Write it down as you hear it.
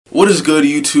What is good,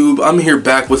 YouTube? I'm here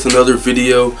back with another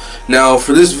video. Now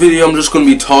for this video I'm just going to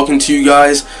be talking to you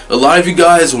guys. A lot of you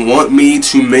guys want me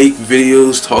to make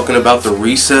videos talking about the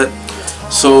reset.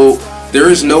 So there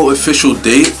is no official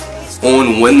date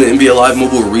on when the NBA Live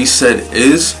Mobile reset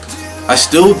is. I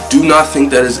still do not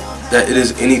think that it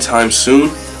is anytime soon,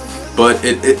 but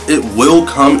it will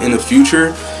come in the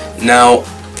future. Now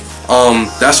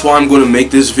that's why I'm going to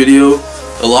make this video.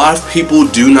 A lot of people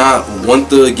do not want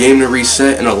the game to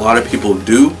reset, and a lot of people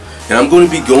do. And I'm going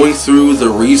to be going through the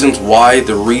reasons why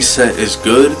the reset is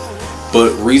good,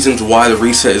 but reasons why the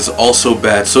reset is also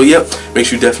bad. So yep, make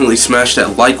sure you definitely smash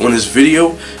that like on this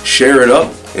video, share it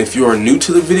up. If you are new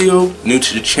to the video, new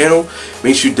to the channel,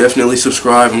 make sure you definitely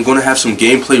subscribe. I'm going to have some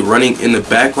gameplay running in the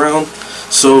background.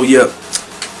 So yeah.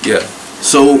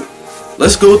 So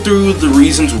let's go through the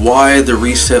reasons why the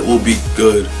reset will be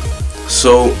good.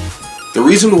 So the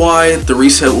reason why the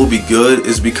reset will be good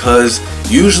is because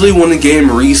usually when the game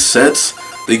resets,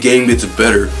 the game gets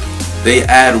better. They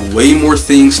add way more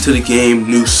things to the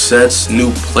game, new sets,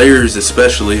 new players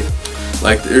especially.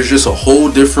 Like there's just a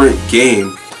whole different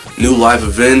game. New live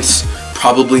events,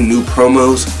 probably new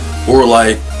promos, or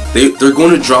like they're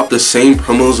going to drop the same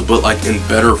promos but like in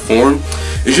better form.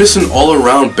 It's just an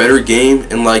all-around better game.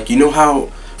 And like, you know how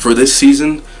for this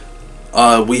season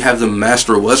we have the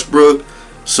Master Westbrook.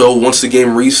 So once the game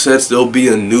resets, there'll be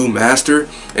a new master,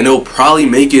 and they'll probably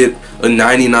make it a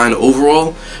 99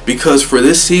 overall, because for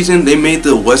this season they made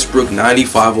the Westbrook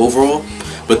 95 overall,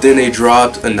 but then they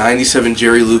dropped a 97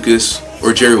 Jerry Lucas,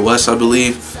 or Jerry West I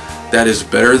believe, that is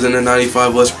better than a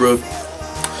 95 Westbrook.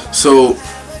 So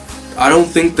I don't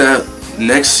think that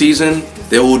next season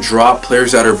they will drop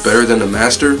players that are better than the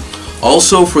master.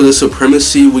 Also for the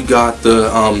supremacy, we got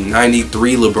the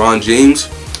 93 LeBron James.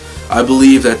 I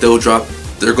believe that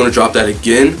they're going to drop that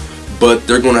again, but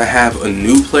they're going to have a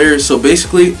new player. So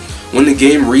basically, when the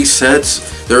game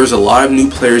resets, there's a lot of new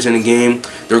players in the game.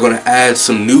 They're going to add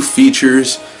some new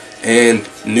features and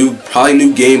probably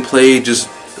new gameplay.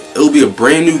 It'll be a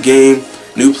brand new game,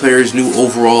 new players, new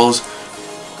overalls.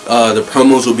 The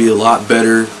promos will be a lot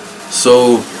better.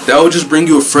 So that will just bring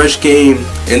you a fresh game,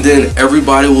 and then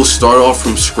everybody will start off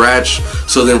from scratch.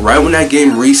 So then right when that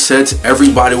game resets,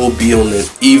 everybody will be on an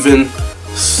even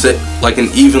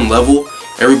level.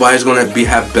 Everybody's going to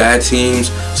have bad teams,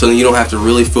 so then you don't have to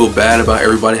really feel bad about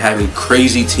everybody having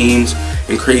crazy teams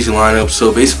and crazy lineups.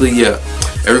 So basically, yeah,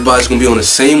 everybody's going to be on the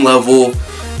same level,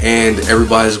 and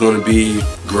everybody's going to be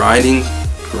grinding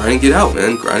it out,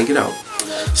 man, grinding it out.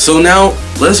 So now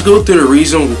let's go through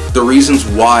the reasons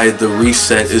why the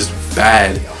reset is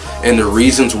bad, and the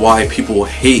reasons why people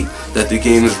hate that the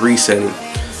game is resetting.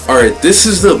 Alright, this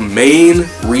is the main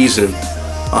reason.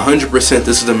 100%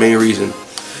 this is the main reason.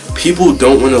 People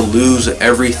don't want to lose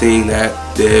everything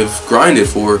that they've grinded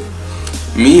for.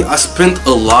 Me, I spent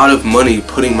a lot of money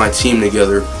putting my team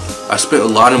together. I spent a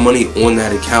lot of money on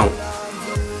that account.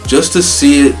 Just to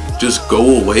see it just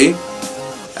go away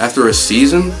after a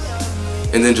season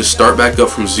and then just start back up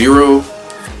from zero,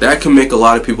 that can make a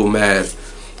lot of people mad.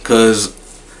 Because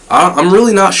I'm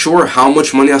really not sure how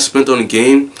much money I spent on the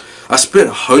game. I spent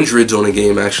hundreds on the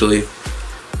game actually.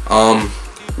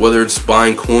 Whether it's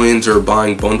buying coins or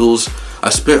buying bundles, I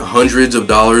spent hundreds of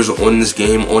dollars on this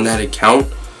game, on that account,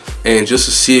 and just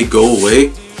to see it go away,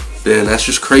 then that's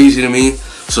just crazy to me.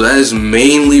 So that is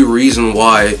mainly reason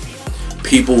why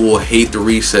people will hate the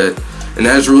reset, and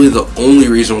that is really the only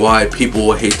reason why people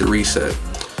will hate the reset.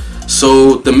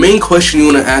 So the main question you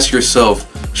want to ask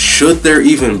yourself, should there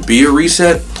even be a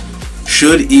reset?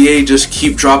 Should EA just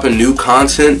keep dropping new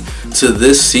content to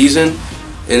this season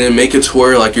and then make it to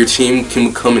where like your team can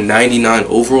become a 99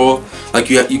 overall? Like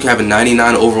you can have a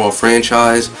 99 overall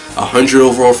franchise, 100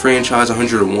 overall franchise,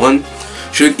 101.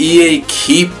 Should EA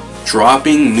keep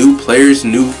dropping new players,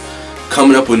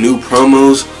 coming up with new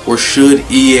promos, or should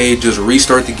EA just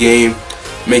restart the game,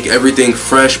 make everything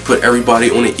fresh, put everybody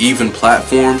on an even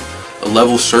platform, a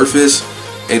level surface,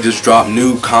 and just drop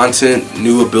new content,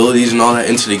 new abilities and all that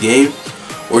into the game?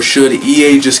 Or should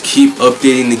EA just keep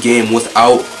updating the game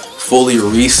without fully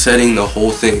resetting the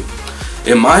whole thing?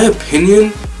 In my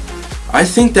opinion, I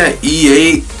think that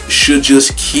EA should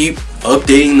just keep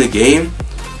updating the game,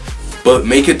 but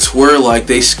make it to where like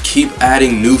they keep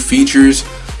adding new features,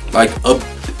 like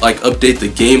update the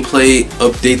gameplay,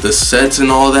 update the sets and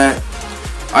all that.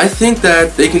 I think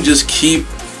that they can just keep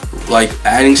like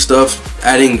adding stuff,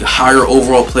 adding higher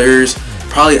overall players,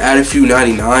 probably add a few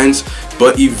 99s,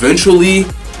 but eventually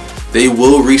they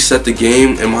will reset the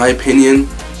game, in my opinion,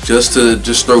 just to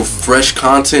throw fresh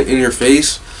content in your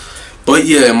face. But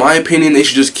yeah, in my opinion, they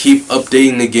should just keep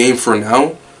updating the game for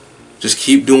now. Just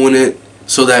keep doing it.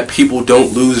 so that people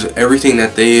don't lose everything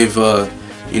that they've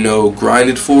you know,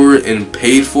 grinded for and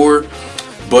paid for.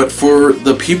 But for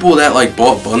the people that like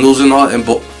bought bundles and all and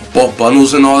bought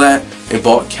bundles and all that and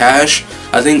bought cash,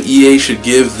 I think EA should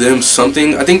give them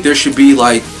something. I think there should be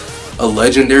like a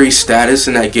legendary status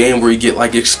in that game where you get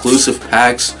like exclusive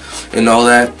packs and all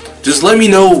that. Just let me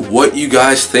know what you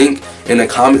guys think in the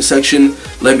comment section.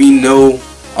 Let me know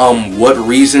what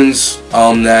reasons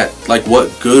that, like,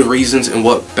 what good reasons and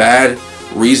what bad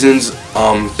reasons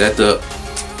that the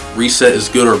reset is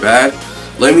good or bad.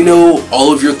 Let me know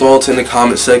all of your thoughts in the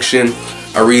comment section.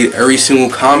 I read every single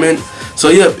comment. So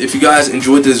yeah, if you guys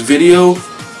enjoyed this video,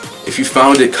 if you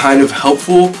found it kind of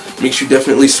helpful, make sure you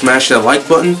definitely smash that like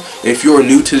button. And if you're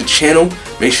new to the channel,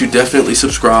 make sure you definitely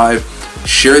subscribe,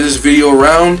 share this video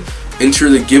around, enter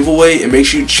the giveaway, and make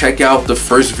sure you check out the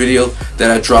first video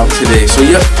that I dropped today. So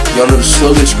yep, y'all know the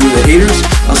slogan, screw the haters.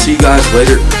 I'll see you guys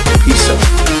later. Peace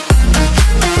out.